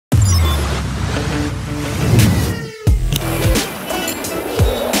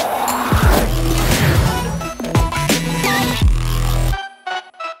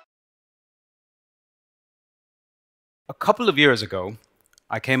couple of years ago,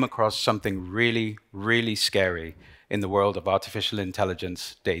 I came across something really, really scary in the world of artificial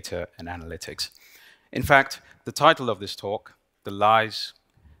intelligence, data, and analytics. In fact, the title of this talk, The Lies,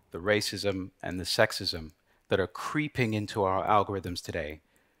 the Racism, and the Sexism that are creeping into our algorithms today,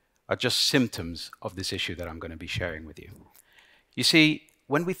 are just symptoms of this issue that I'm going to be sharing with you. You see,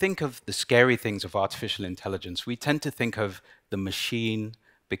 when we think of the scary things of artificial intelligence, we tend to think of the machine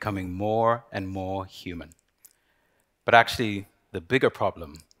becoming more and more human. But actually, the bigger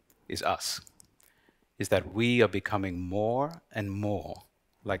problem is us, is that we are becoming more and more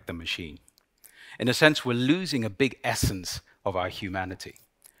like the machine. In a sense, we're losing a big essence of our humanity.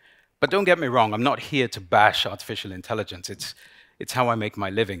 But don't get me wrong, I'm not here to bash artificial intelligence. It's how I make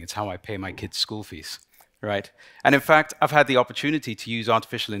my living. It's how I pay my kids' school fees, right? And in fact, I've had the opportunity to use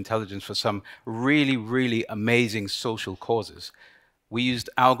artificial intelligence for some really, really amazing social causes. We used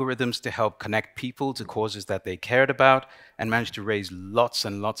algorithms to help connect people to causes that they cared about and managed to raise lots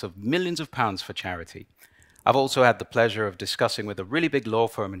and lots of millions of pounds for charity. I've also had the pleasure of discussing with a really big law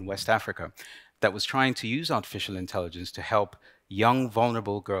firm in West Africa that was trying to use artificial intelligence to help young,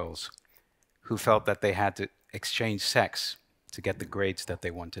 vulnerable girls who felt that they had to exchange sex to get the grades that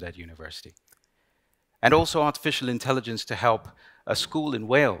they wanted at university. And also artificial intelligence to help a school in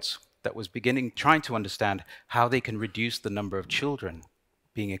Wales that was trying to understand how they can reduce the number of children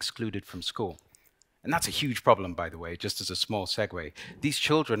being excluded from school. And that's a huge problem, by the way, just as a small segue. These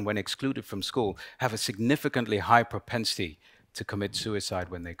children, when excluded from school, have a significantly high propensity to commit suicide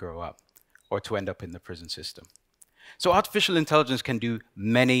when they grow up, or to end up in the prison system. So artificial intelligence can do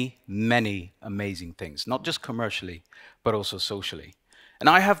many, many amazing things, not just commercially, but also socially. And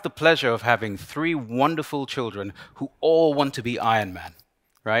I have the pleasure of having 3 wonderful children who all want to be Iron Man,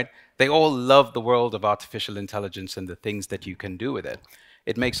 right? They all love the world of artificial intelligence and the things that you can do with it.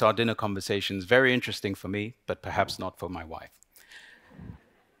 It makes our dinner conversations very interesting for me, but perhaps not for my wife.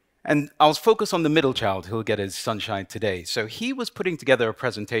 And I'll focus on the middle child who'll get his sunshine today. So he was putting together a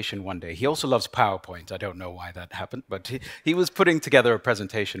presentation one day. He also loves PowerPoint. I don't know why that happened, but he was putting together a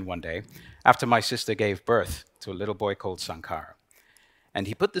presentation one day after my sister gave birth to a little boy called Sankara. And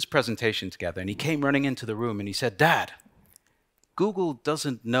he put this presentation together, and he came running into the room, and he said, "Dad, Google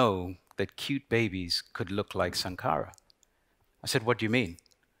doesn't know that cute babies could look like Sankara." I said, "What do you mean?"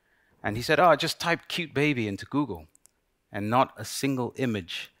 And he said, "Oh, I just typed cute baby into Google, and not a single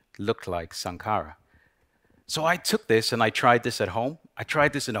image looked like Sankara." So I took this and I tried this at home. I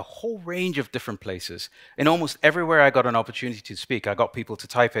tried this in a whole range of different places. In almost everywhere I got an opportunity to speak, I got people to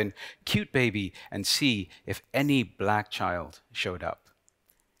type in cute baby and see if any black child showed up.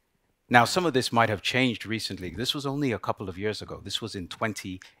 Now, some of this might have changed recently. This was only a couple of years ago. This was in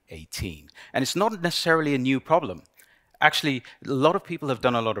 2018. And it's not necessarily a new problem. Actually, a lot of people have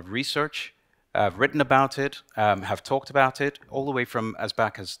done a lot of research, written about it, have talked about it, all the way from as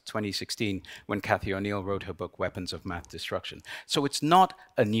back as 2016, when Cathy O'Neill wrote her book, Weapons of Math Destruction. So it's not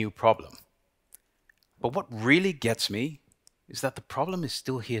a new problem. But what really gets me is that the problem is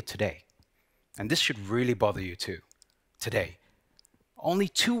still here today. And this should really bother you too, today. Only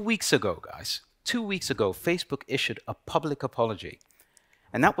 2 weeks ago, guys, 2 weeks ago, Facebook issued a public apology.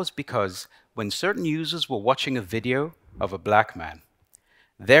 And that was because when certain users were watching a video of a black man,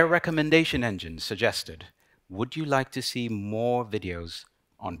 their recommendation engine suggested, "Would you like to see more videos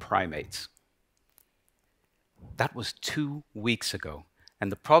on primates?" That was 2 weeks ago.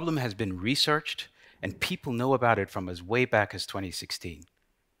 And the problem has been researched, and people know about it from as way back as 2016.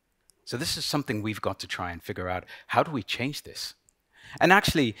 So this is something we've got to try and figure out. How do we change this? And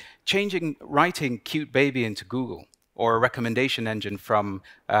actually, writing cute baby into Google, or a recommendation engine from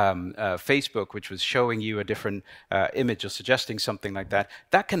Facebook, which was showing you a different image or suggesting something like that,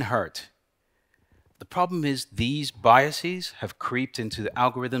 that can hurt. The problem is these biases have creeped into the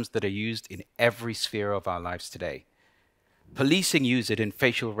algorithms that are used in every sphere of our lives today. Policing use it in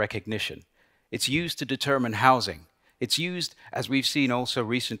facial recognition. It's used to determine housing. It's used, as we've seen also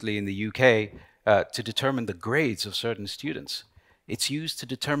recently in the UK, to determine the grades of certain students. It's used to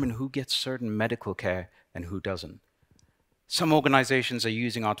determine who gets certain medical care and who doesn't. Some organizations are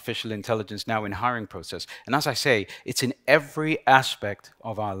using artificial intelligence now in hiring process. And as I say, it's in every aspect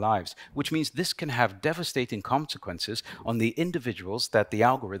of our lives, which means this can have devastating consequences on the individuals that the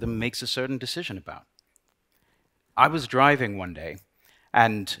algorithm makes a certain decision about. I was driving one day,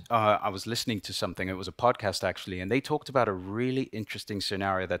 and I was listening to something. It was a podcast, actually, and they talked about a really interesting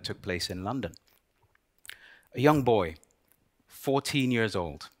scenario that took place in London. A young boy, 14 years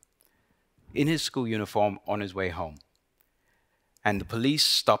old, in his school uniform on his way home. And the police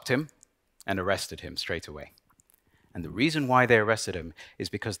stopped him and arrested him straight away. And the reason why they arrested him is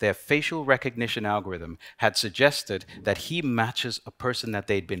because their facial recognition algorithm had suggested that he matches a person that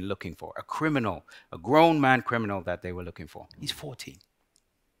they'd been looking for, a criminal, a grown man criminal that they were looking for. He's 14,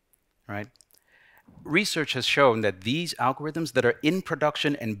 right? Research has shown that these algorithms that are in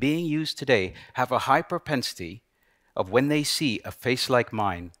production and being used today have a high propensity of, when they see a face like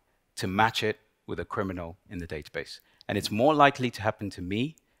mine, to match it with a criminal in the database. And it's more likely to happen to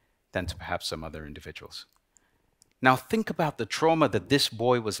me than to perhaps some other individuals. Now think about the trauma that this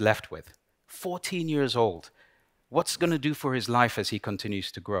boy was left with. 14 years old. What's going to do for his life as he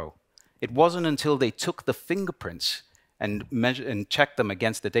continues to grow? It wasn't until they took the fingerprints and checked them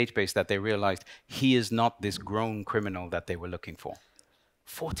against the database that they realized he is not this grown criminal that they were looking for.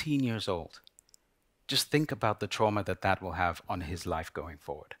 14 years old. Just think about the trauma that that will have on his life going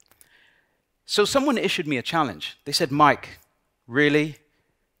forward. So someone issued me a challenge. They said, Mike, really?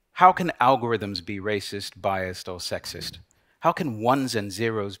 How can algorithms be racist, biased, or sexist? How can ones and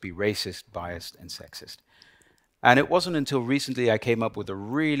zeros be racist, biased, and sexist? And it wasn't until recently I came up with a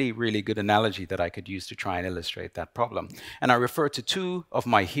really, really good analogy that I could use to try and illustrate that problem. And I refer to two of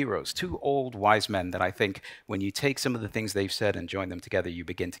my heroes, two old wise men that I think when you take some of the things they've said and join them together, you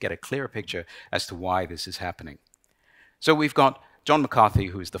begin to get a clearer picture as to why this is happening. So we've got John McCarthy,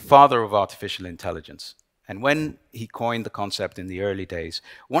 who is the father of artificial intelligence. And when he coined the concept in the early days,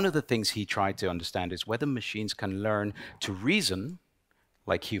 one of the things he tried to understand is whether machines can learn to reason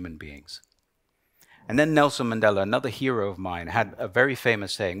like human beings. And then Nelson Mandela, another hero of mine, had a very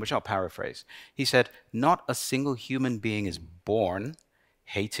famous saying, which I'll paraphrase. He said, not a single human being is born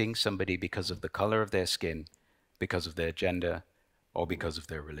hating somebody because of the color of their skin, because of their gender, or because of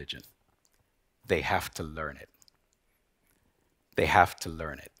their religion. They have to learn it. They have to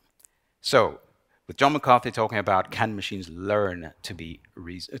learn it. So, with John McCarthy talking about can machines learn to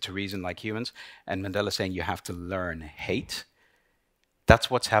reason like humans, and Mandela saying you have to learn hate, that's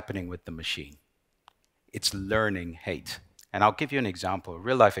what's happening with the machine. It's learning hate. And I'll give you an example, a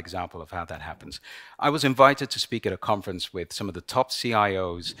real-life example of how that happens. I was invited to speak at a conference with some of the top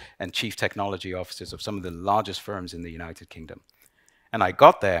CIOs and chief technology officers of some of the largest firms in the United Kingdom. And I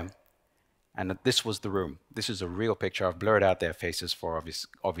got there, and this was the room. This is a real picture. I've blurred out their faces for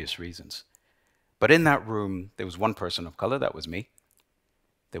obvious reasons. But in that room, there was one person of color, that was me.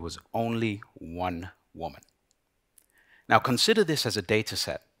 There was only one woman. Now consider this as a data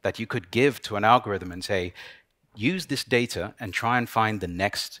set that you could give to an algorithm and say, use this data and try and find the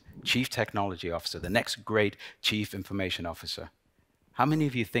next chief technology officer, the next great chief information officer. How many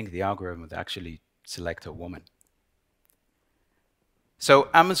of you think the algorithm would actually select a woman? So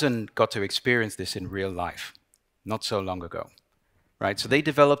Amazon got to experience this in real life, not so long ago. Right? So they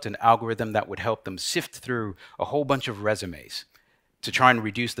developed an algorithm that would help them sift through a whole bunch of resumes to try and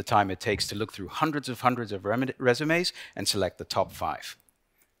reduce the time it takes to look through hundreds of resumes and select the top 5.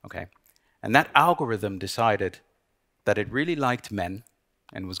 Okay? And that algorithm decided that it really liked men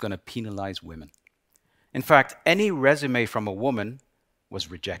and was going to penalize women. In fact, any resume from a woman was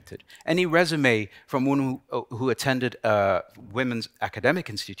rejected. Any resume from one who attended a women's academic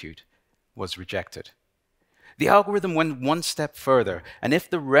institute was rejected. The algorithm went one step further, and if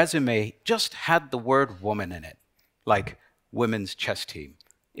the resume just had the word woman in it, like women's chess team,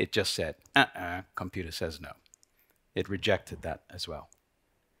 it just said, computer says no. It rejected that as well.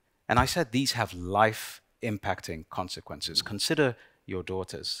 And I said these have life-impacting consequences. Consider your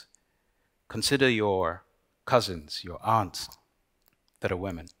daughters. Consider your cousins, your aunts that are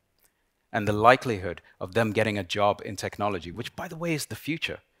women, and the likelihood of them getting a job in technology, which, by the way, is the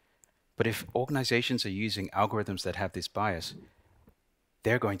future. But if organizations are using algorithms that have this bias,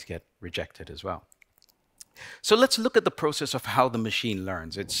 they're going to get rejected as well. So let's look at the process of how the machine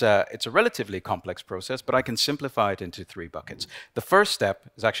learns. It's a relatively complex process, but I can simplify it into 3 buckets. The first step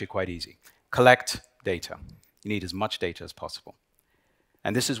is actually quite easy. Collect data. You need as much data as possible.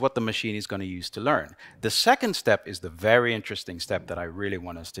 And this is what the machine is going to use to learn. The second step is the very interesting step that I really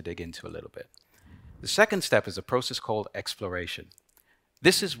want us to dig into a little bit. The second step is a process called exploration.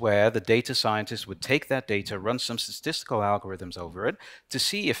 This is where the data scientist would take that data, run some statistical algorithms over it to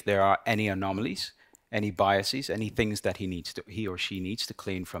see if there are any anomalies, any biases, any things that he or she needs to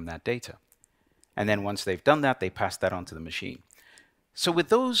clean from that data. And then once they've done that, they pass that on to the machine. So with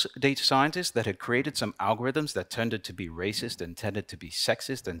those data scientists that had created some algorithms that tended to be racist and tended to be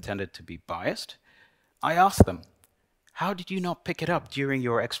sexist and tended to be biased, I asked them, how did you not pick it up during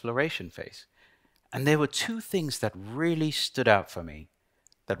your exploration phase? And there were 2 things that really stood out for me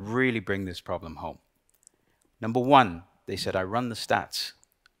that really bring this problem home. Number 1, they said, I run the stats,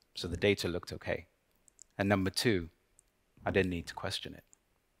 so the data looked okay. And number 2, I didn't need to question it.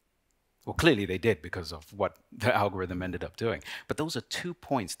 Well, clearly they did because of what the algorithm ended up doing. But those are 2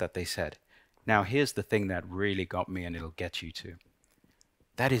 points that they said. Now, here's the thing that really got me, and it'll get you too.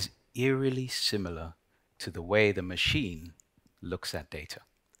 That is eerily similar to the way the machine looks at data.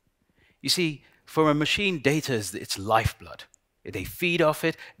 You see, for a machine, data is its lifeblood. They feed off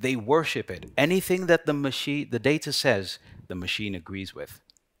it, they worship it. Anything that the data says, the machine agrees with.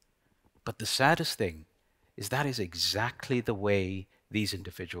 But the saddest thing is that is exactly the way these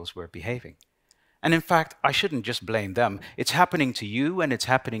individuals were behaving. And in fact, I shouldn't just blame them. It's happening to you and it's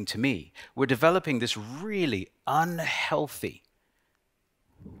happening to me. We're developing this really unhealthy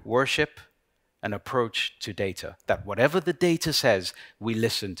worship and approach to data, that whatever the data says, we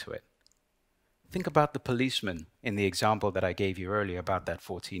listen to it. Think about the policeman in the example that I gave you earlier about that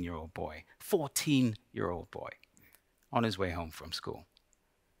 14-year-old boy. 14-year-old boy on his way home from school.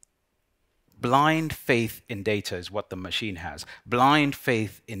 Blind faith in data is what the machine has. Blind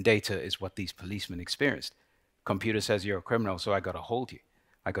faith in data is what these policemen experienced. Computer says you're a criminal, so I got to hold you.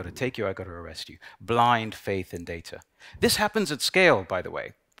 I got to take you, I got to arrest you. Blind faith in data. This happens at scale, by the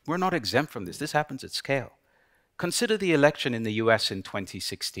way. We're not exempt from this. This happens at scale. Consider the election in the US in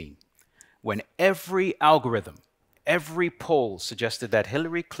 2016, when every algorithm, every poll suggested that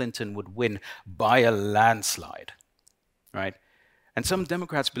Hillary Clinton would win by a landslide, right? And some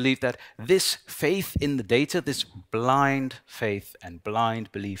Democrats believe that this faith in the data, this blind faith and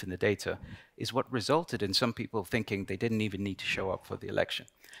blind belief in the data, is what resulted in some people thinking they didn't even need to show up for the election.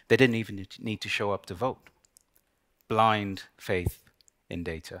 They didn't even need to show up to vote. Blind faith in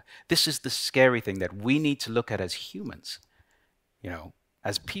data. This is the scary thing that we need to look at as humans,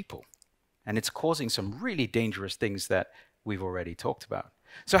 as people. And it's causing some really dangerous things that we've already talked about.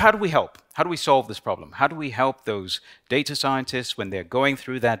 So how do we help? How do we solve this problem? How do we help those data scientists when they're going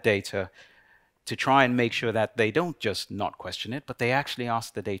through that data to try and make sure that they don't just not question it, but they actually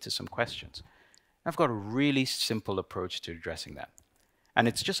ask the data some questions? I've got a really simple approach to addressing that. And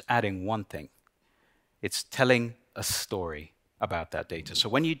it's just adding one thing. It's telling a story about that data. So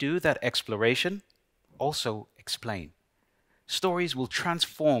when you do that exploration, also explain. Stories will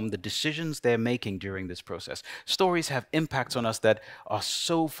transform the decisions they're making during this process. Stories have impacts on us that are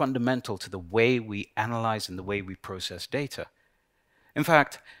so fundamental to the way we analyze and the way we process data. In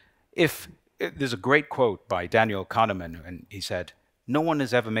fact, there's a great quote by Daniel Kahneman, and he said, "No one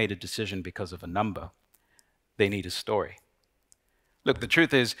has ever made a decision because of a number. They need a story." Look, the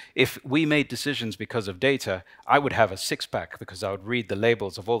truth is, if we made decisions because of data, I would have a six-pack because I would read the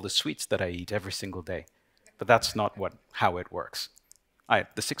labels of all the sweets that I eat every single day. But that's not how it works.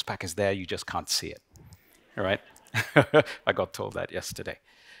 The six-pack is there, you just can't see it. All right? I got told that yesterday.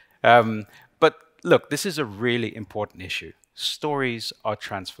 But look, this is a really important issue. Stories are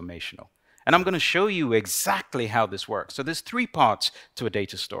transformational. And I'm going to show you exactly how this works. So there's 3 parts to a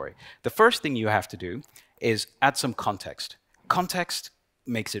data story. The first thing you have to do is add some context. Context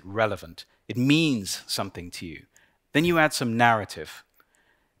makes it relevant. It means something to you. Then you add some narrative,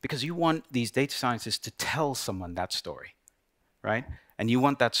 because you want these data scientists to tell someone that story, right? And you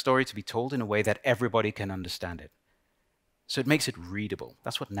want that story to be told in a way that everybody can understand it. So it makes it readable.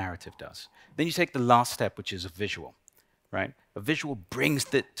 That's what narrative does. Then you take the last step, which is a visual, right? A visual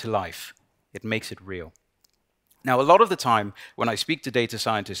brings it to life. It makes it real. Now, a lot of the time, when I speak to data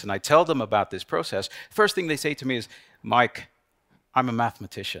scientists and I tell them about this process, first thing they say to me is, "Mike, I'm a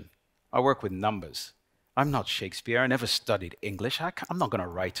mathematician. I work with numbers. I'm not Shakespeare. I never studied English. I'm not going to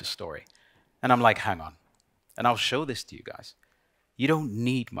write a story." And I'm like, hang on. And I'll show this to you guys. You don't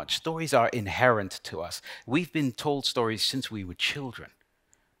need much. Stories are inherent to us. We've been told stories since we were children.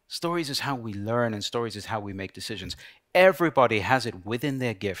 Stories is how we learn, and stories is how we make decisions. Everybody has it within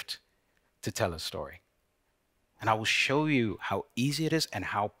their gift to tell a story. And I will show you how easy it is and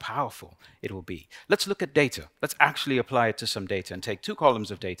how powerful it will be. Let's look at data. Let's actually apply it to some data and take 2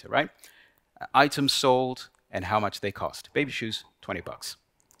 columns of data, right? Items sold and how much they cost. Baby shoes, $20.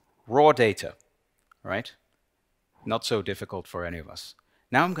 Raw data, right? Not so difficult for any of us.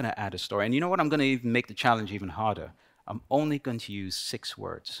 Now I'm going to add a story. And you know what? I'm going to even make the challenge even harder. I'm only going to use 6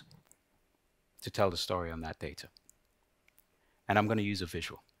 words to tell the story on that data. And I'm going to use a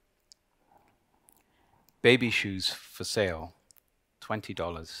visual. Baby shoes for sale,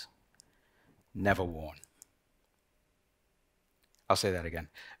 $20, never worn. I'll say that again.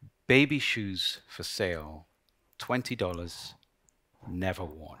 Baby shoes for sale, $20, never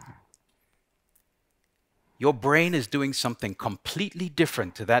worn. Your brain is doing something completely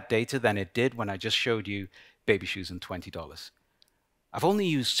different to that data than it did when I just showed you baby shoes and $20. I've only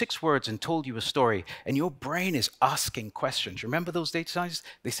used 6 words and told you a story, and your brain is asking questions. Remember those data scientists?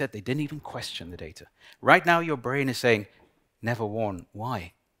 They said they didn't even question the data. Right now, your brain is saying, never worn.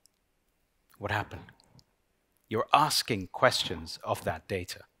 Why? what happened? You're asking questions of that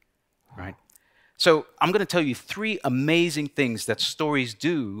data, right? So I'm going to tell you 3 amazing things that stories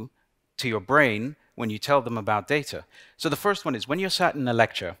do to your brain when you tell them about data. So the first one is when you're sat in a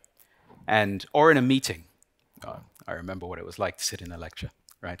lecture or in a meeting. I remember what it was like to sit in a lecture,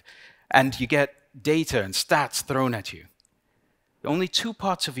 right? And you get data and stats thrown at you. Only 2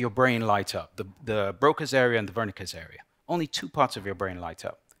 parts of your brain light up, the Broca's area and the Wernicke's area. Only 2 parts of your brain light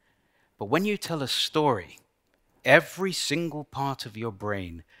up. But when you tell a story, every single part of your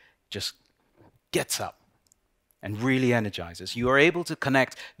brain just gets up and really energizes. You are able to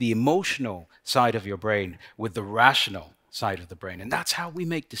connect the emotional side of your brain with the rational side of the brain. And that's how we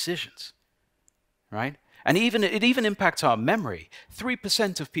make decisions, right? And it even impacts our memory.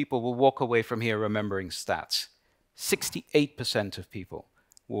 3% of people will walk away from here remembering stats. 68% of people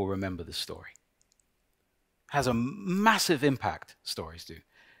will remember the story. Has a massive impact, stories do.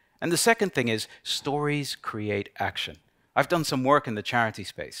 And the second thing is stories create action. I've done some work in the charity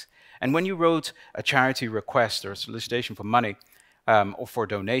space. And when you wrote a charity request or a solicitation for money or for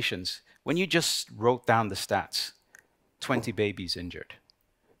donations, when you just wrote down the stats, 20 babies injured,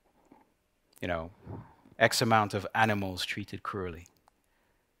 X amount of animals treated cruelly,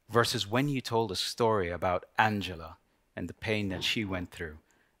 versus when you told a story about Angela and the pain that she went through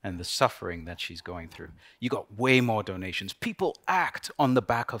and the suffering that she's going through, you got way more donations. People act on the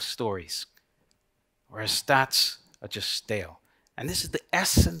back of stories, whereas stats are just stale. And this is the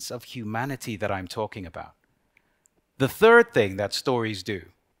essence of humanity that I'm talking about. The third thing that stories do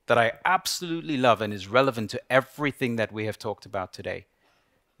that I absolutely love and is relevant to everything that we have talked about today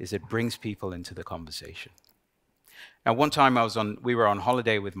is it brings people into the conversation. Now, one time we were on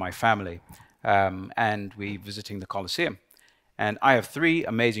holiday with my family, and we visiting the Colosseum. And I have 3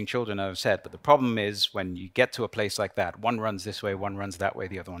 amazing children, as I've said, but the problem is when you get to a place like that, one runs this way, one runs that way,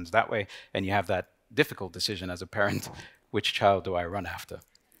 the other one's that way, and you have that difficult decision as a parent, which child do I run after,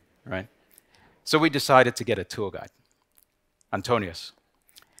 right? So we decided to get a tour guide, Antonius.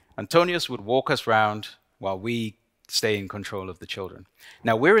 Antonius would walk us around while we stay in control of the children.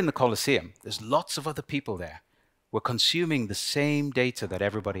 Now, we're in the Colosseum. There's lots of other people there. We're consuming the same data that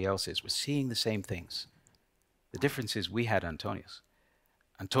everybody else is. We're seeing the same things. The difference is we had Antonius.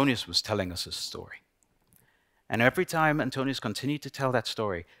 Antonius was telling us a story. And every time Antonius continued to tell that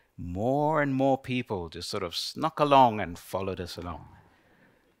story, more and more people just sort of snuck along and followed us along.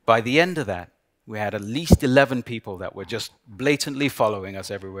 By the end of that, we had at least 11 people that were just blatantly following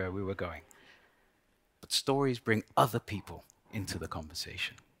us everywhere we were going. But stories bring other people into the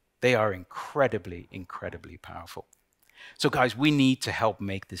conversation. They are incredibly, incredibly powerful. So guys, we need to help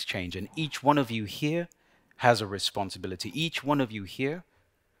make this change. And each one of you here has a responsibility. Each one of you here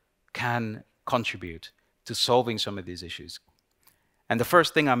can contribute to solving some of these issues. And the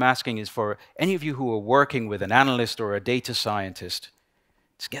first thing I'm asking is for any of you who are working with an analyst or a data scientist,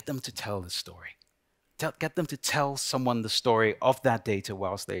 to get them to tell the story. Get them to tell someone the story of that data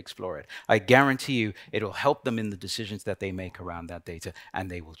whilst they explore it. I guarantee you it'll help them in the decisions that they make around that data, and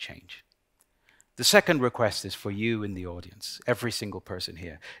they will change. The second request is for you in the audience, every single person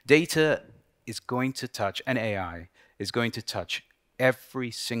here. Data is going to touch, and AI is going to touch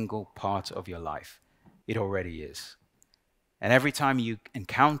every single part of your life. It already is. And every time you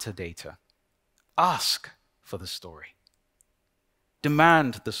encounter data, ask for the story.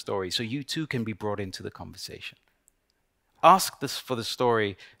 Demand the story so you too can be brought into the conversation. Ask this for the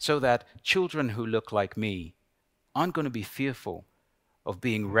story so that children who look like me aren't going to be fearful of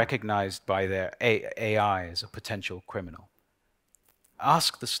being recognized by their AI as a potential criminal.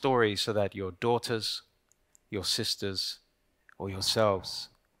 Ask the story so that your daughters, your sisters, or yourselves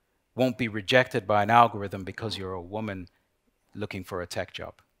won't be rejected by an algorithm because you're a woman looking for a tech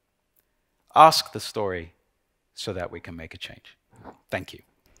job. Ask the story so that we can make a change. Thank you.